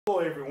Hello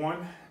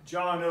everyone,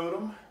 John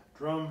Odom,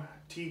 drum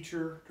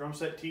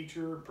set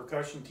teacher,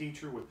 percussion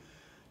teacher with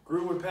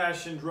Groove with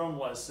Passion drum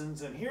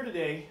lessons. And here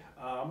today,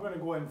 I'm going to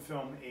go ahead and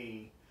film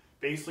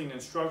basically an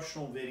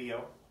instructional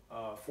video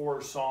for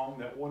a song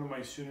that one of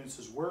my students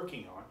is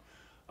working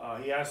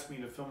on. He asked me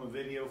to film a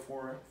video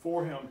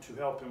for him to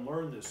help him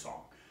learn this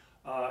song.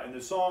 And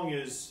the song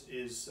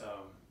is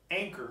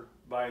Anchor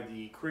by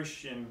the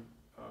Christian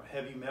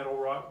heavy metal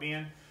rock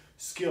band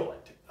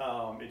Skillet.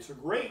 It's a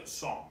great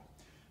song.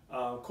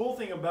 Cool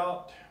thing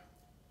about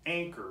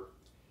Anchor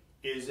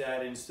is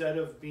that instead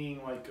of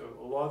being like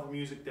a lot of the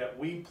music that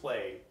we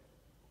play,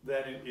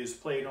 that it is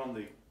played on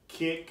the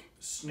kick,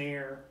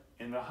 snare,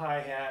 and the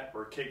hi-hat,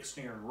 or kick,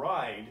 snare, and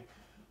ride,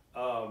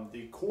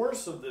 the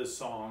chorus of this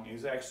song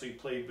is actually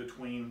played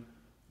between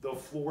the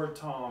floor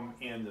tom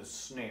and the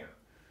snare.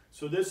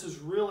 So this is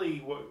really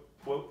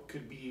what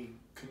could be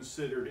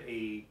considered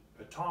a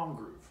tom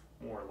groove,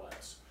 more or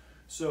less.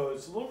 So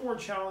it's a little more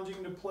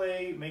challenging to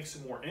play, it makes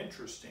it more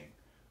interesting.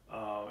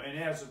 And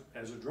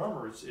as a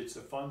drummer, it's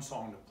a fun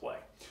song to play.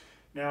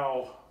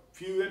 Now, a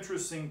few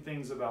interesting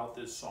things about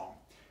this song.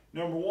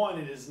 Number one,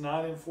 it is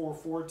not in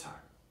 4/4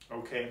 time,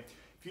 okay?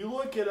 If you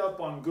look it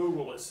up on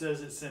Google, it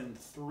says it's in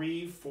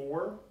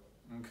 3/4,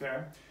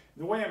 okay?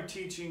 The way I'm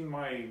teaching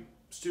my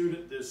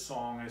student this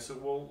song, I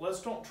said, well,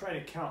 let's don't try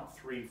to count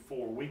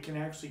 3/4. We can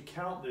actually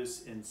count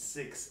this in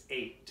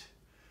 6/8.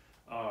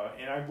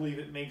 And I believe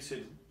it makes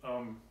it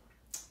a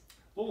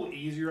little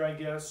easier, I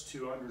guess,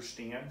 to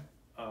understand.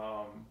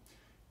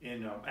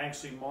 In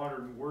actually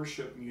modern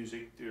worship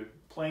music,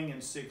 playing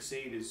in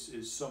 6/8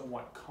 is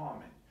somewhat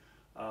common.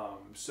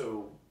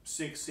 So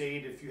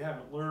 6/8, if you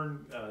haven't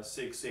learned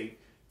 6/8,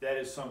 that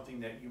is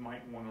something that you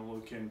might want to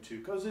look into,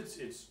 because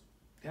it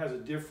has a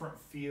different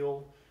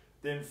feel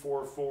than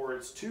 4/4.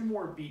 It's 2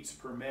 more beats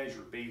per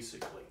measure,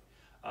 basically.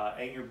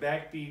 And your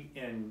backbeat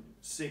in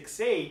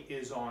 6/8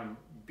 is on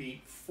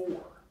beat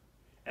 4,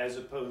 as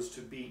opposed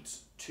to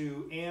beats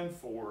 2 and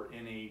 4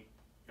 in a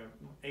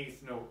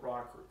 8th note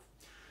rock groove.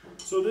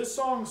 So this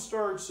song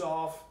starts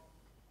off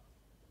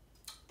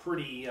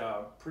pretty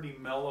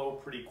mellow,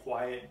 pretty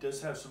quiet. It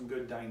does have some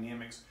good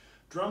dynamics.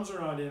 Drums are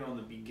not in on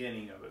the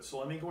beginning of it. So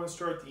let me go and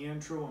start the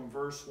intro in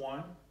verse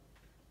 1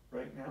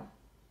 right now.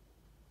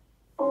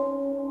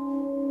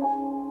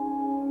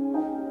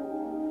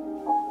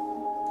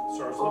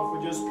 Starts off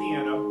with just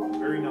piano,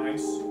 very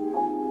nice.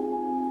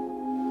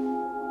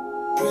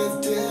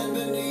 Drifting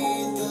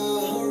beneath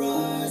the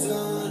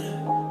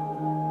horizon,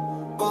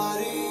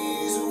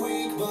 body's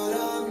weak, but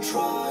I'm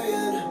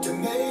trying to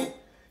make.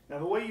 Now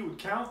the way you would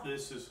count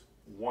this is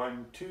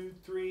 1, 2,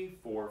 3,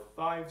 4,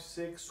 5,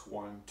 6.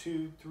 1,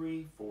 2,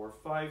 3, 4,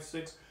 5,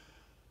 6.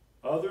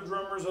 Other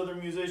drummers, other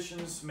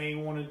musicians may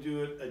want to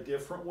do it a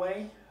different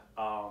way,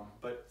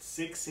 but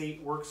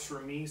 6/8 works for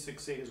me.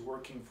 6/8 is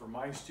working for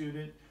my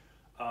student,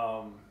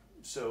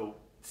 so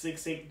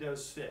 6/8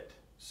 does fit.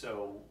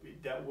 So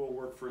that will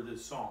work for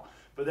this song.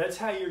 But that's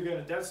how you're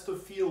gonna. That's the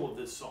feel of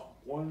this song.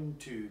 1,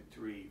 2,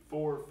 3,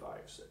 4,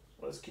 5, 6.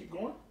 Let's keep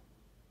going.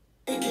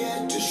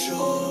 Get to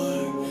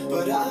shore,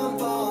 but I'm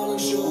falling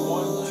short.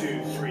 1,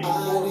 2, 3,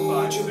 4,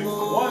 5, 6.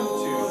 1,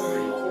 2,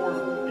 3,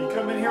 4. You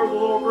come in here with a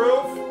little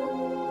groove.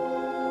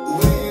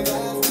 Wave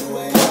after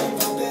wave,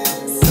 I've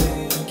been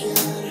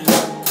sinking.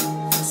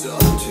 So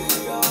to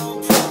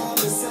your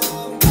promise,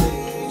 I'm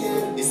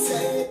clinging. You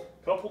say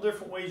A couple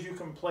different ways you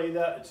can play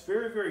that. It's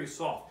very, very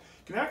soft.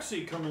 You can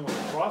actually come in with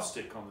a cross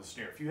stick on the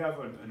snare. If you have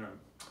an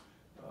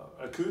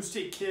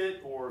acoustic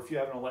kit, or if you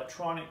have an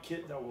electronic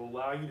kit that will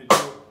allow you to do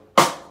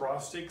a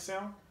cross stick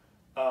sound,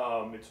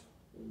 it's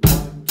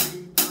 1,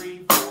 2,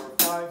 3, 4,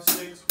 5,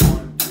 6.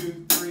 1,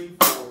 2, 3,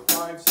 4,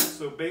 5, 6.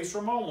 So bass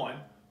drum on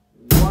 1,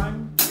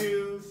 1,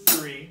 2,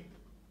 3,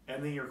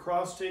 and then your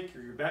cross stick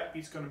or your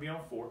backbeat's going to be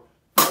on 4,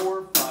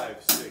 4,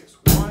 5, 6.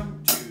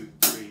 1, 2,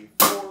 3,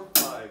 4,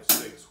 5,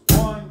 6.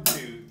 1,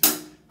 2,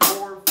 3,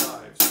 4,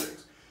 5,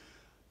 6.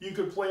 You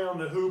could play on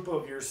the hoop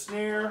of your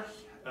snare.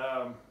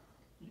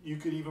 You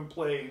could even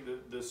play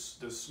the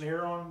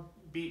snare on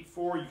beat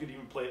 4. You could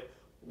even play it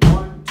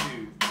 1,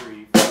 2,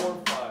 3, 4,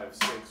 5,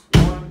 6.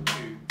 1,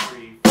 2,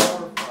 3,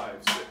 4,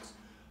 5, 6.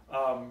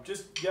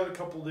 Just got a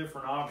couple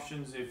different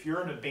options. If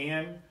you're in a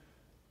band,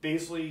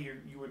 basically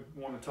you would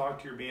want to talk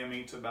to your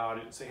bandmates about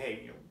it and say,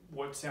 hey,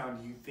 what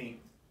sound do you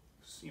think?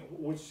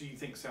 Which do you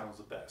think sounds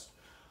the best?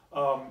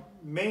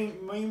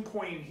 Main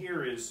point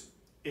here is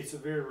it's a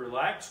very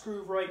relaxed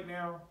groove right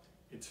now.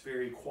 It's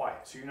very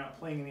quiet, so you're not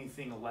playing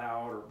anything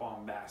loud or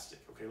bombastic.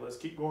 Okay, let's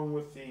keep going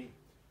with the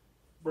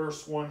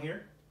verse 1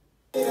 here.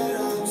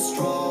 that I'm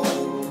strong.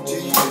 To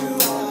you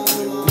I 1,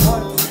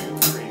 belong. 2,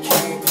 3,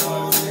 4,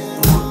 5,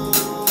 6.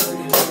 1, 2,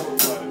 3, 4,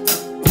 5,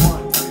 6.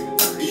 1, 2,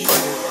 3, 4,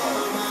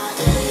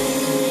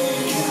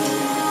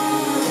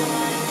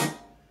 5, 6.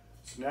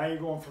 So now you're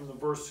going from the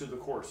verse to the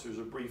chorus. There's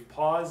a brief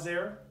pause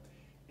there,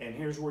 and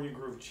here's where your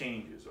groove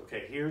changes.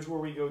 Okay, here's where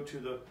we go to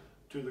the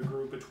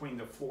groove between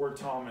the floor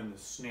tom and the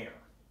snare.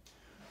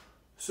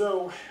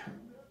 So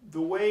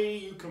the way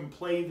you can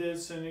play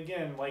this, and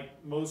again, like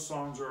most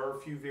songs, there are a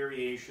few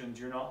variations.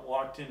 You're not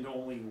locked into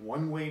only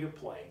one way to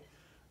play.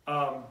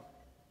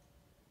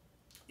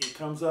 It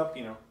comes up,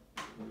 you know,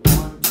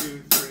 1,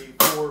 2, 3,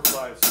 4,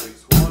 5,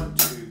 6. 1,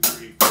 2,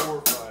 3,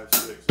 4, 5,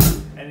 6.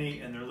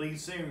 And their lead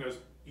singer goes,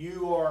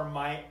 "You are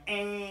my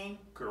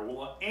anchor."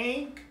 Well,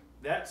 ank,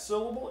 that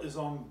syllable is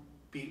on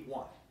beat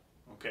 1.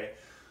 Okay,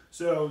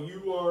 so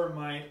you are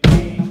my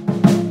anchor.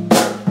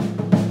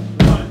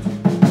 1,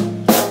 2, 3.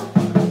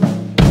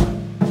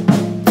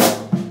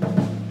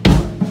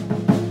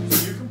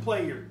 So you can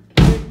play your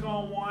kick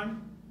on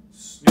 1,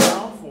 snare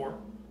on 4.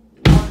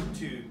 1,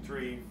 2,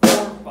 3,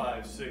 4,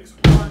 5, 6.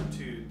 1,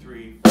 2,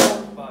 3,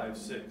 4, 5,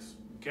 6.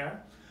 Okay?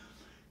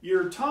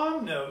 Your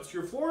tom notes,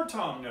 your floor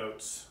tom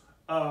notes,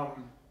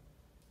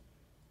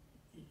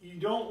 you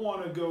don't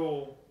want to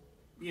go,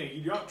 you know,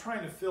 you're not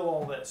trying to fill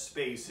all that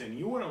space in.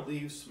 You want to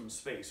leave some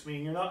space.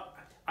 Meaning you're not,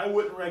 I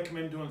wouldn't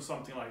recommend doing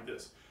something like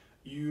this.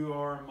 You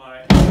are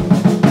my...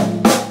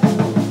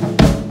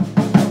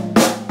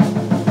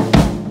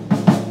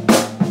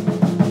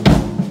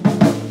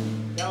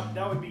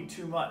 That would be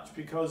too much,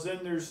 because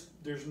then there's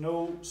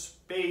no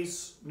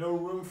space, no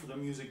room for the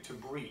music to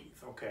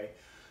breathe, okay?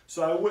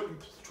 So I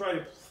wouldn't try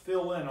to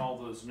fill in all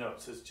those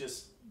notes. It's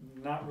just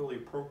not really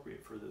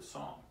appropriate for this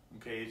song,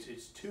 okay?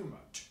 It's too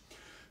much.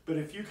 But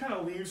if you kind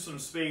of leave some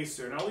space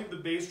there, and I'll leave the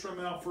bass drum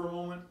out for a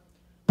moment.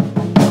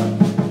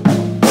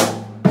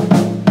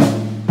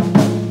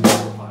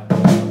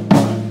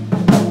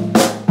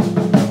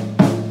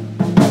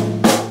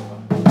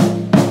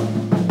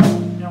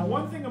 Now,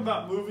 one thing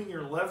about moving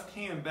your left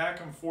hand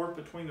back and forth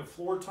between the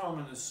floor tom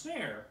and the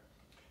snare,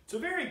 it's a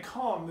very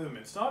calm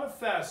movement. It's not a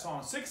fast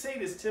song.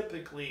 6/8 is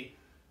typically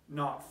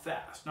not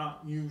fast,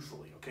 not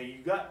usually. Okay,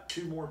 you got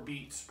 2 more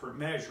beats per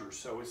measure,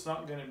 so it's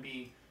not going to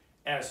be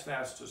as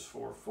fast as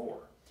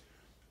 4/4.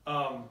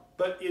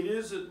 But it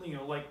is, you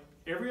know, like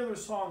every other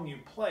song you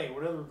play,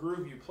 whatever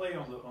groove you play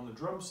on the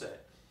drum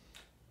set,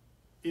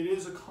 it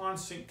is a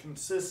constant,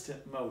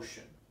 consistent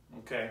motion.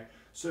 Okay,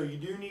 so you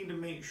do need to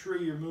make sure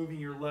you're moving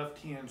your left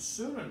hand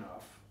soon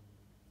enough,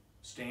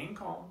 staying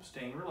calm,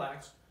 staying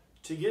relaxed,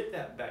 to get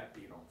that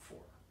backbeat on 4.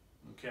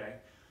 Okay,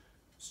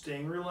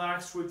 staying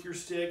relaxed with your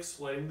sticks,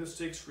 letting the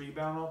sticks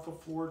rebound off the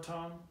floor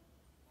tom.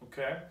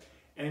 Okay,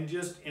 and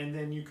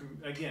then you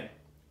can, again,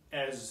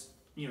 as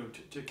you know,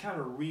 to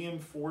kind of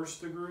reinforce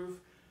the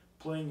groove,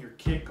 playing your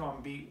kick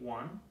on beat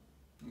 1,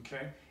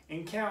 okay,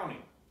 and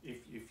counting.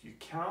 If you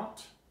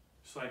count,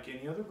 it's like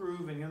any other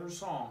groove, any other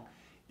song,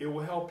 it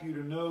will help you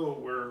to know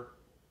where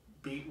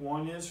beat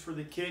 1 is for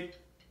the kick,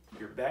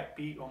 your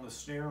backbeat on the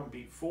snare on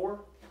beat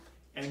 4,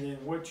 and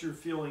then what you're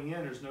filling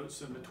in, there's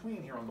notes in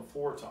between here on the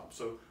floor tom.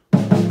 So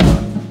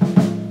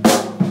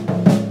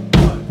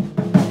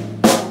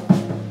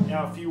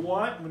now if you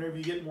want, whenever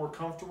you get more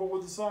comfortable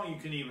with the song, you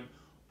can even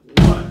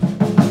 1.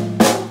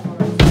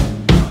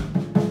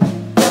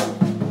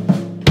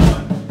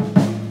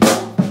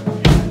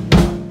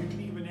 You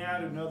can even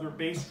add another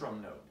bass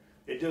drum note.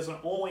 It doesn't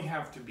only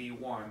have to be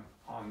 1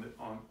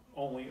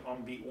 only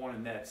on beat 1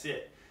 and that's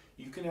it.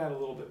 You can add a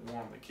little bit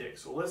more on the kick.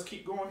 So let's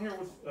keep going here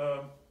with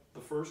the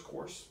first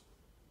chorus.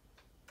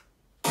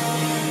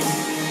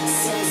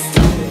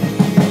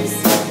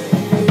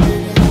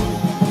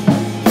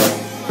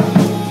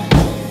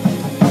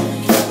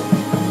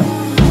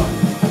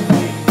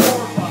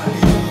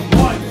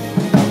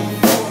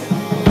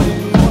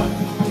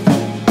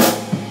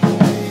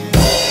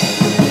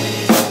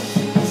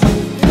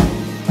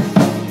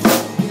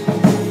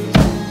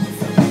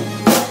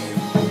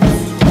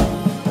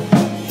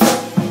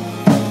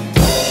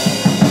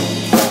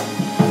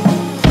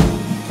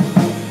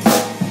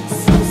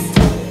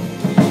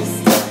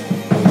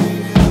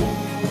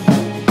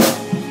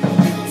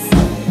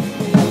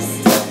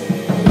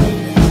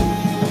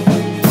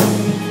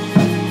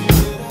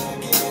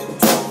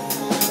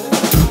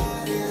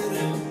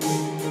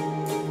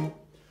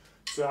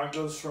 So that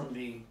goes from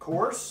the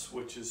chorus,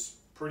 which is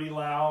pretty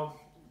loud,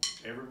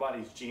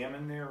 everybody's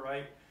jamming there,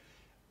 right,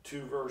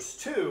 to verse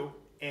 2,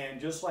 and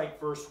just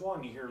like verse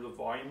 1, you hear the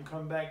volume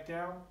come back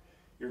down,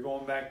 you're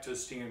going back to a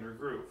standard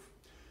groove.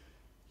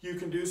 You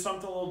can do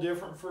something a little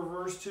different for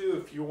verse 2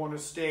 if you want to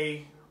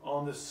stay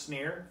on the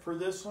snare for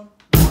this one.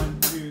 1,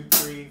 2,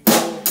 3,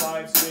 4,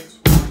 5, 6,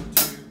 1,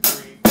 2,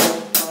 3,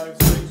 4, 5,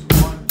 6,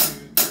 1,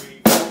 2,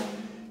 3, 4.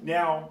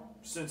 Now,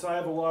 since I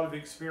have a lot of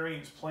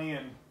experience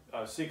playing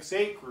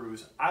 6/8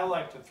 grooves, I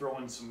like to throw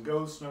in some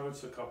ghost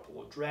notes, a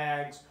couple of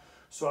drags.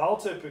 So I'll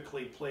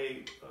typically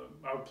play,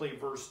 I would play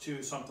verse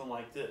 2 something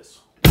like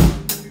this.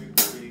 1, 2,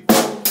 3,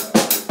 4, 5.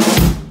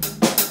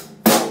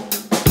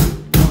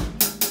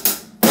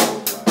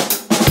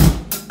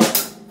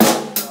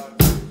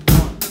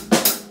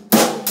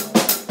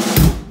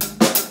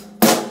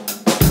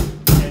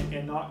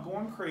 And not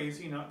going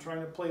crazy, not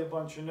trying to play a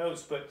bunch of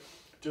notes, but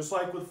just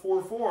like with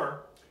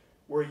 4/4,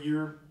 where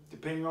you're,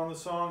 depending on the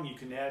song, you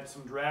can add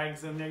some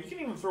drags in there. You can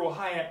even throw a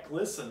hi-hat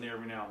gliss in there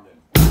every now and then.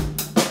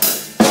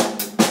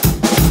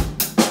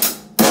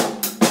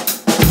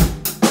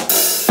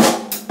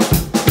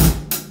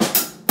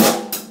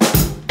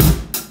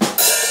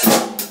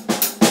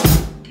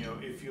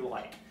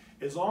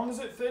 as long as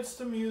it fits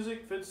the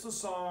music, fits the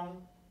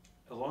song,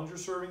 as long as you're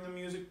serving the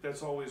music,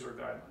 that's always our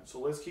guideline. So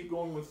let's keep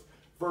going with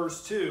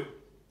verse 2.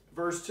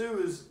 Verse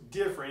 2 is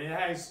different. It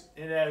has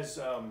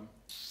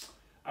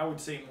I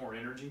would say more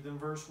energy than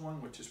verse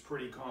 1, which is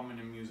pretty common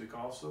in music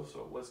also.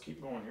 So let's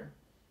keep going here.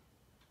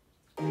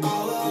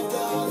 All of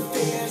the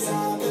fears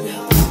I've been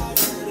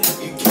hiding,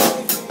 you gave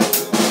me a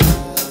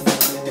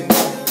breath, and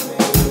never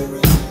made the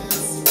rest.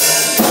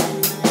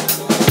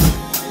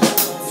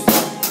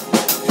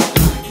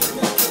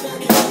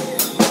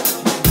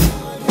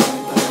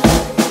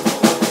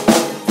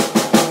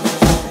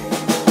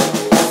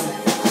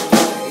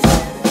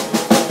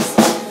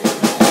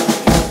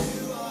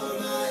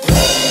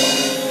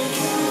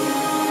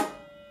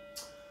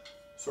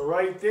 So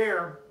right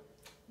there,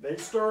 they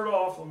start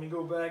off, let me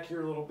go back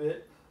here a little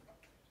bit.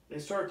 They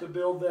start to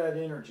build that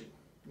energy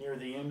near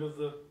the end of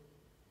the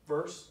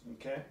verse,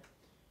 okay?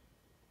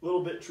 A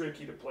little bit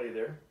tricky to play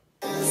there.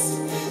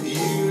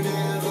 You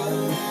never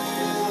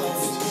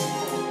left.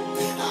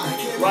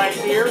 Right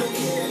here. Calling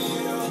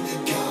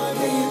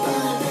me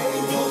by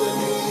name, pulling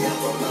me up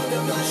from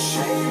under my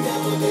shame.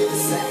 Never be the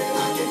same.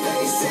 I can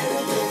face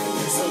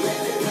anything, so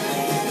let it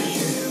rain.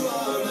 You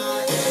are my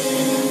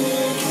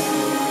anchor.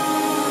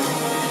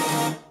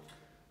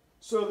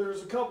 So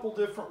there's a couple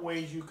different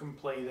ways you can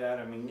play that.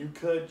 I mean, you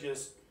could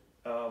just,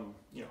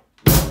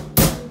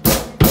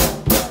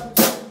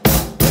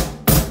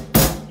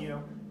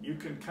 you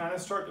can kind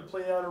of start to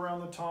play that around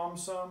the tom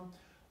some.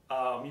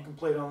 You can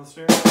play it on the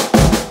snare.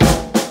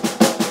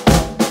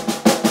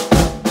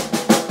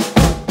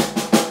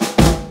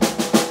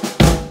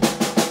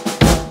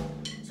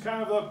 It's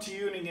kind of up to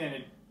you, and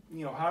again,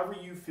 however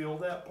you feel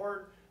that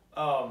part.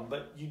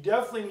 But you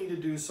definitely need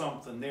to do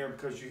something there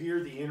because you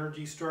hear the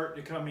energy start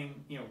to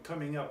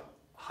coming up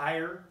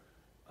higher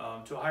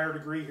to a higher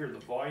degree. Here, the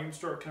volume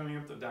start coming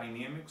up, the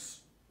dynamics,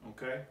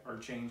 okay, are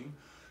changing.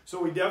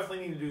 So we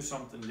definitely need to do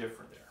something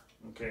different there.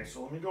 Okay,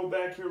 so let me go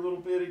back here a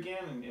little bit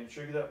again and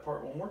show you that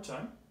part one more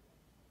time.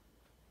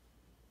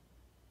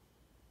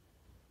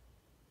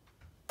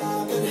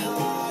 I've been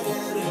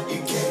hiding,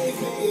 you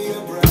gave me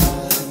a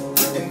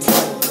breath, and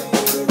told me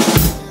to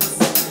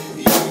rest.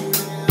 You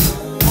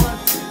never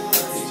left.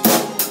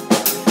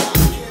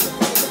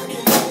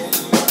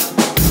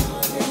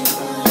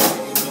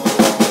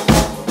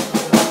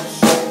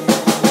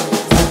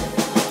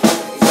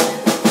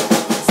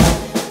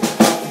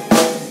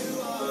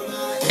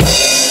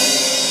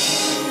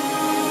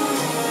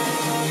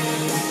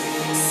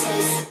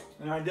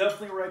 And I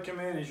definitely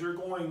recommend as you're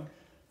going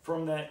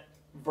from that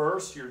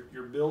verse,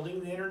 you're building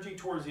the energy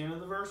towards the end of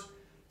the verse.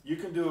 You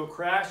can do a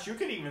crash. You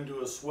can even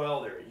do a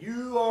swell there.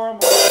 You are my.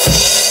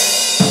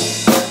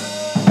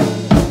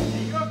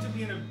 And you have to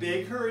be in a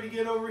big hurry to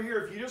get over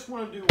here. If you just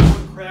want to do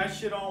one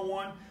crash it on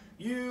one,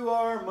 you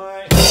are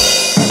my. If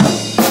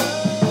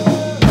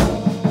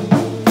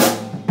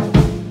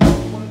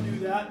you want to do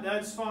that,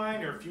 that's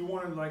fine. Or if you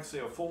want to, like, say,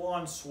 a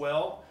full-on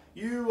swell,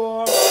 you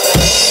are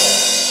my.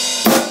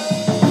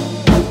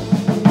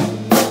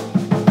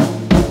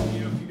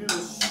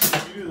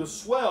 The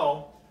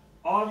swell,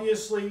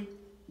 obviously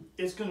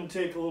it's going to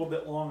take a little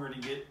bit longer to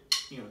get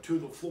to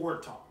the floor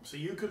tom. So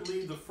you could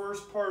leave the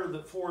first part of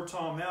the floor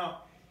tom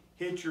out,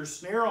 hit your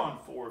snare on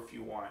 4 if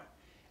you want,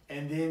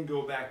 and then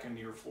go back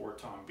into your floor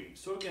tom beat.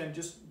 So again,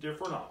 just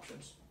different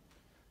options.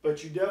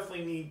 But you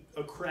definitely need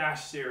a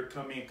crash there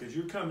come in because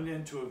you're coming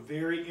into a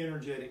very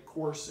energetic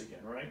course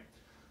again, right?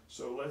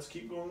 So let's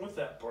keep going with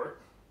that part.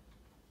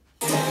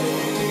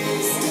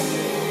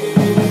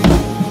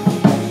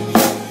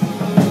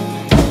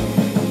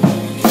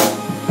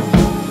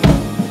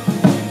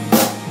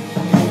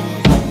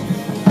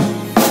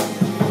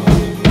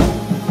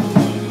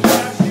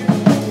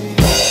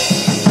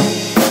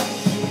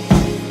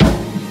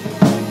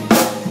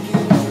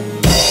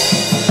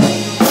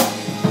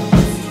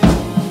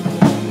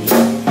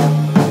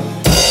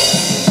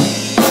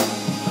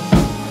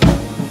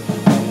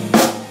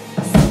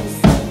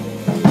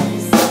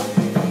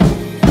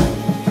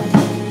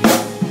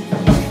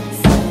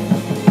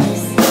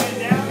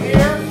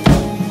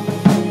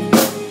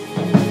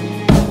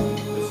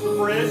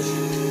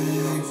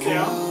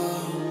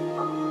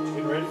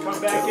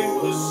 Back in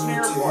with the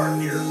snare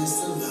part here. Going to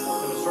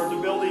start to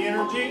build the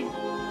energy.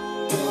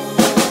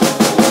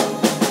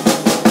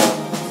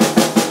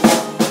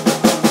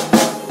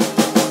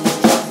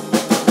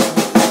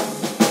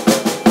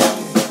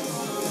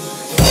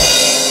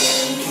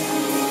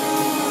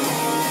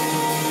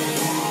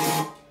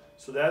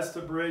 So that's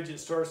the bridge. It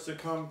starts to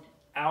come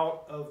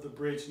out of the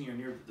bridge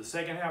near the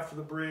second half of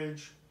the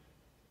bridge.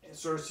 It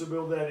starts to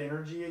build that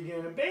energy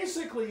again. And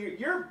basically,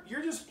 you're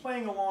just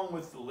playing along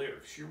with the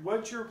lyrics.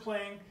 What you're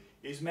playing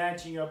is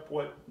matching up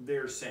what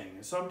they're saying.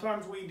 And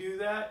sometimes we do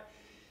that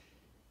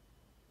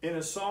in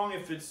a song.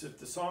 If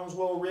the song's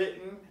well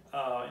written,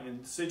 and in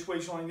a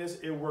situation like this,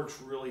 it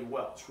works really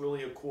well. It's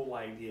really a cool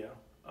idea,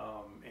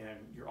 and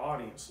your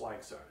audience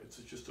likes that. It's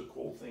just a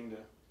cool thing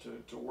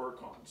to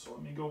work on. So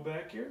let me go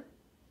back here.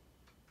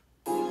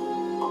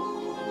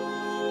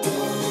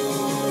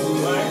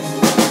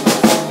 Right.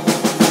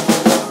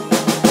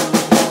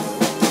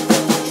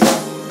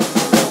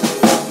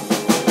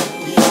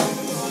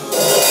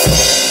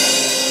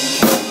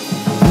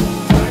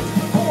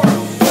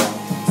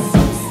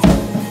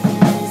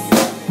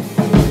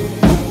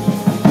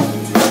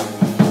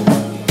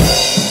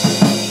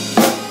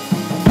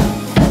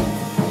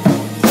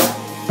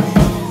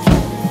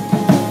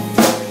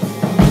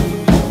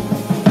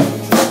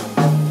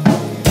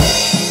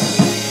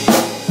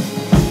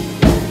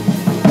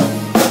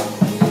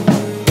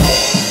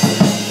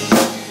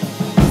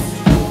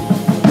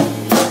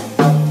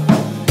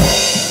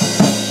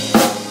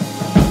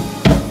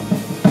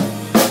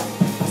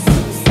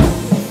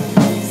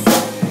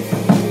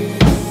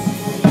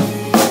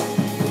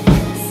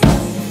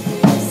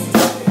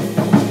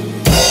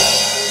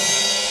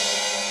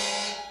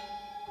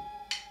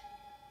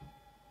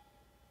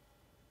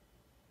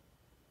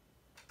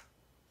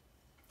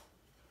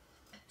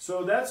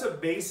 So that's a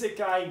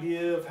basic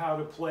idea of how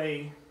to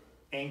play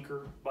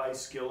Anchor by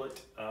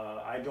Skillet.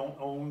 I don't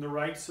own the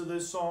rights to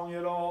this song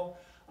at all.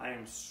 I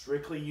am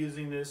strictly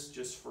using this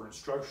just for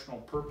instructional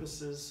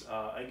purposes.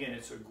 Again,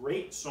 it's a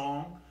great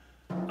song.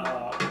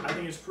 I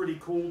think it's pretty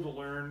cool to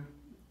learn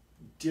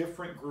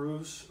different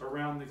grooves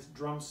around the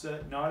drum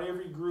set. Not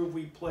every groove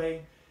we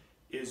play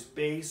is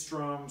bass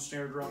drum,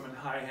 snare drum, and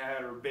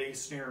hi-hat, or bass,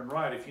 snare, and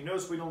ride. If you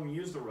notice, we don't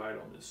use the ride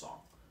on this song.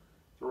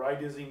 The ride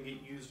doesn't even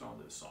get used on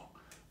this song.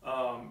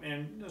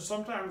 And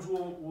sometimes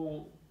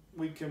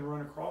we can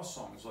run across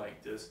songs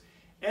like this,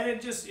 and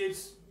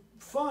it's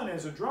fun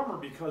as a drummer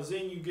because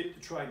then you get to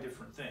try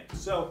different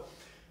things. So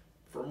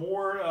for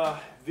more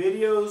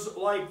videos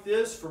like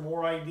this, for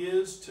more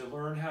ideas to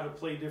learn how to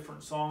play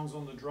different songs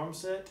on the drum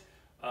set,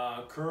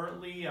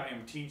 currently I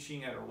am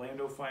teaching at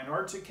Orlando Fine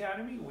Arts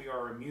Academy. We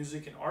are a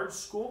music and arts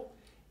school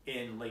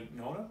in Lake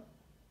Nona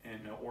in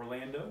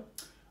Orlando.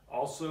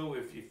 Also,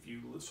 if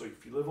you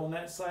live on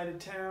that side of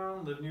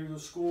town, live near the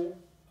school,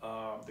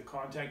 the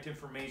contact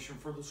information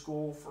for the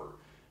school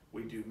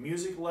we do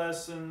music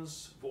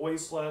lessons,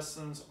 voice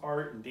lessons,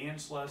 art and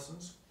dance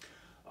lessons.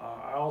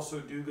 I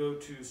also do go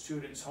to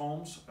students'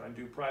 homes. I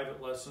do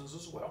private lessons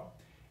as well.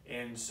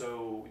 And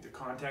so the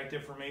contact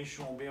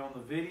information will be on the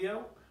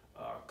video.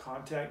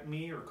 Contact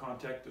me or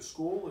contact the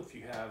school if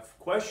you have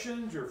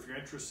questions or if you're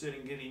interested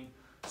in getting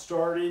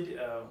started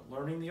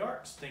learning the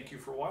arts. Thank you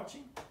for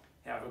watching.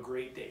 Have a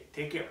great day.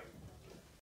 Take care.